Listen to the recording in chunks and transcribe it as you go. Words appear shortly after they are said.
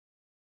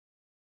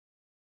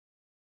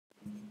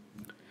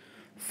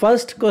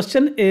First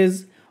question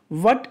is,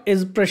 what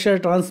is pressure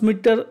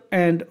transmitter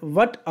and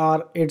what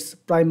are its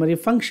primary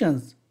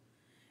functions?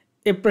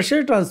 A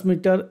pressure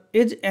transmitter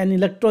is an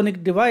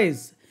electronic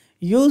device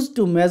used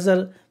to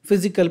measure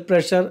physical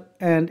pressure,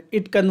 and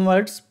it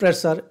converts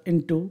pressure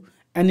into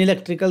an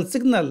electrical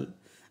signal.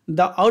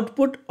 The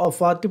output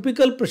of a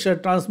typical pressure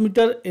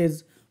transmitter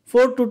is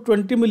 4 to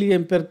 20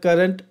 milliampere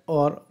current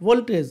or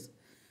voltage.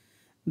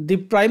 The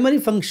primary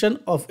function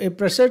of a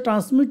pressure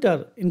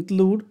transmitter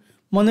include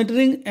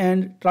monitoring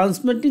and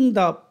transmitting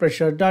the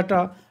pressure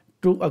data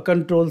to a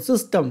control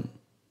system.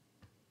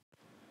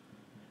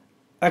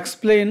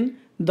 Explain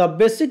the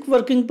basic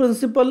working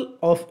principle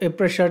of a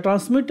pressure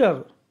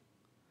transmitter.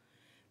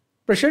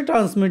 Pressure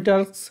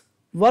transmitters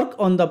work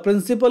on the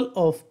principle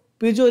of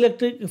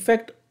piezoelectric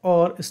effect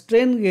or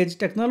strain gauge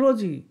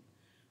technology.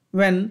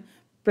 When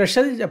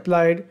pressure is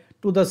applied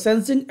to the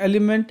sensing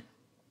element,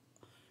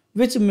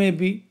 which may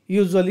be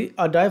usually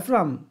a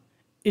diaphragm,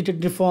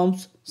 it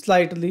deforms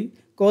slightly,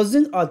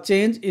 causing a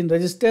change in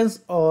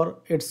resistance or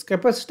its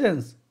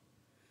capacitance.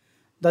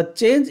 The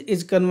change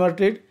is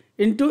converted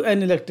into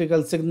an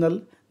electrical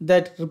signal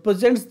that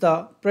represents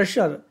the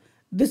pressure.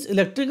 This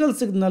electrical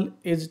signal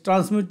is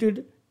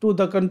transmitted to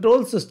the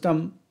control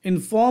system in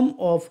form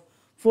of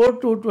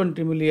 4 to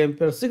 20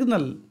 milliampere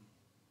signal.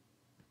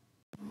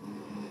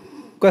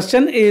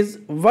 Question is,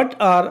 what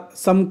are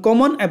some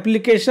common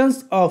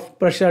applications of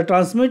pressure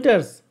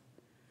transmitters?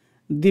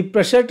 The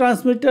pressure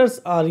transmitters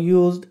are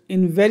used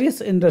in various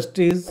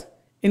industries,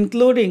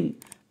 including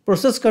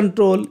process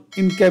control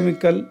in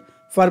chemical,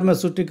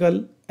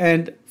 pharmaceutical,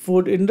 and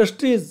food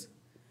industries,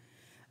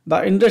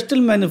 the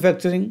industrial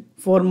manufacturing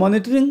for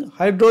monitoring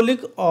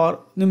hydraulic or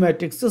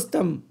pneumatic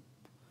system,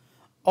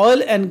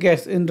 oil and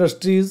gas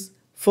industries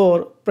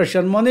for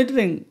pressure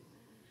monitoring,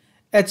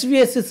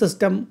 HVAC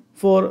system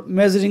for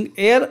measuring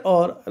air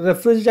or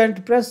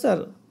refrigerant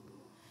pressure,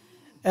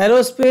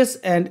 aerospace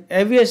and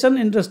aviation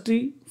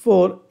industry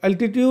for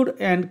altitude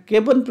and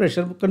cabin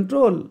pressure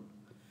control,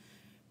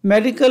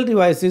 medical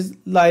devices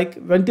like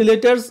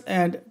ventilators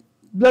and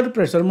blood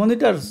pressure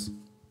monitors.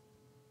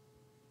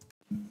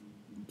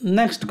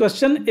 Next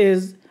question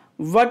is,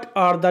 what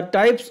are the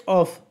types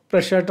of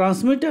pressure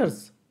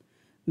transmitters?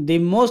 The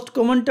most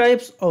common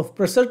types of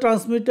pressure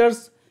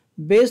transmitters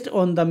based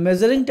on the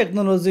measuring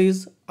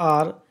technologies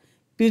are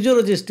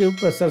piezoresistive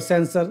pressure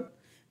sensor,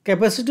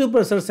 capacitive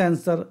pressure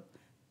sensor,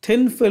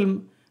 thin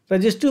film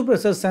resistive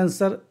pressure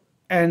sensor,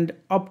 and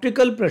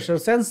optical pressure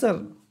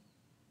sensor.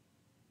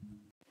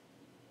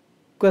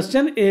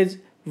 Question is,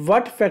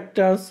 what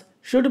factors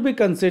should be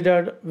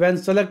considered when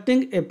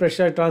selecting a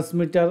pressure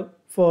transmitter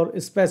for a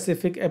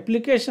specific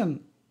application?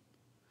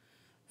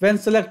 When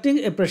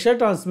selecting a pressure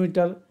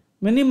transmitter,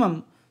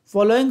 minimum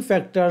following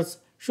factors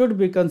should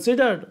be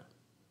considered: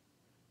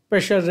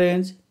 pressure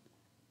range,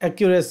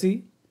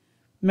 accuracy,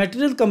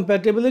 material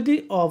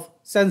compatibility of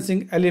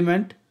sensing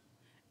element,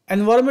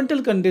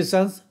 environmental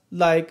conditions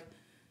like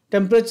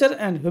temperature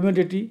and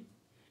humidity,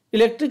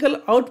 electrical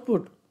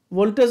output,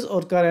 voltage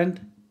or current,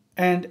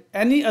 and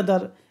any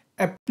other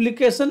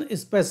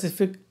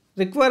application-specific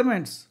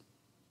requirements.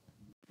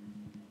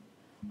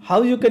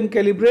 How you can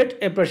calibrate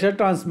a pressure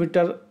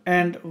transmitter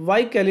and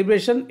why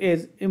calibration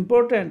is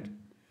important.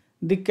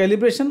 The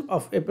calibration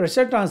of a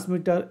pressure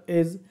transmitter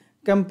is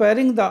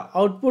comparing the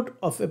output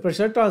of a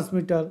pressure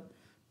transmitter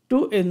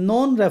to a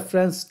known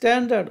reference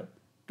standard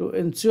to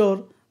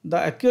ensure the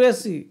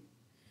accuracy.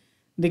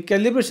 The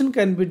calibration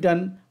can be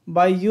done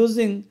by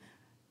using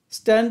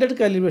standard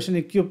calibration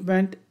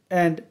equipment,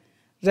 and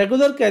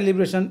regular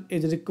calibration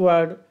is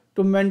required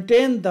to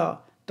maintain the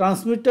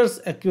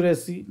transmitter's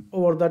accuracy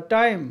over the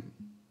time.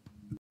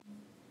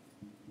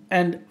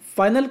 And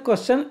final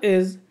question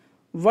is,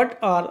 what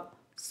are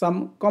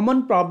some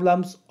common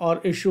problems or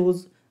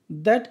issues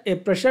that a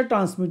pressure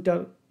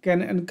transmitter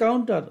can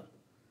encounter?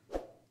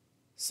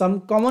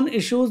 Some common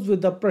issues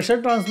with the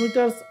pressure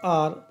transmitters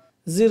are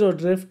zero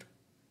drift,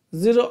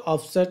 zero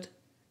offset,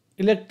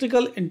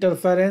 electrical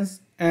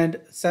interference, and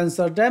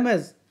sensor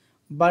damage,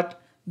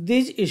 but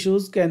these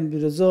issues can be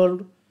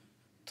resolved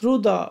through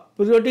the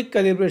periodic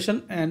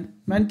calibration and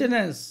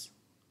maintenance.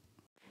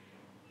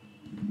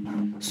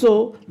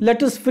 So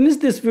let us finish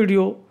this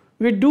video.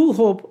 We do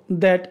hope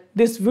that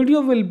this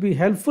video will be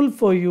helpful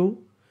for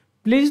you.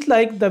 Please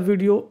like the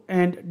video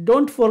and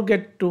don't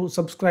forget to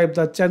subscribe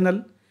the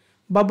channel.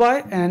 Bye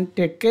bye and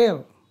take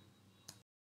care.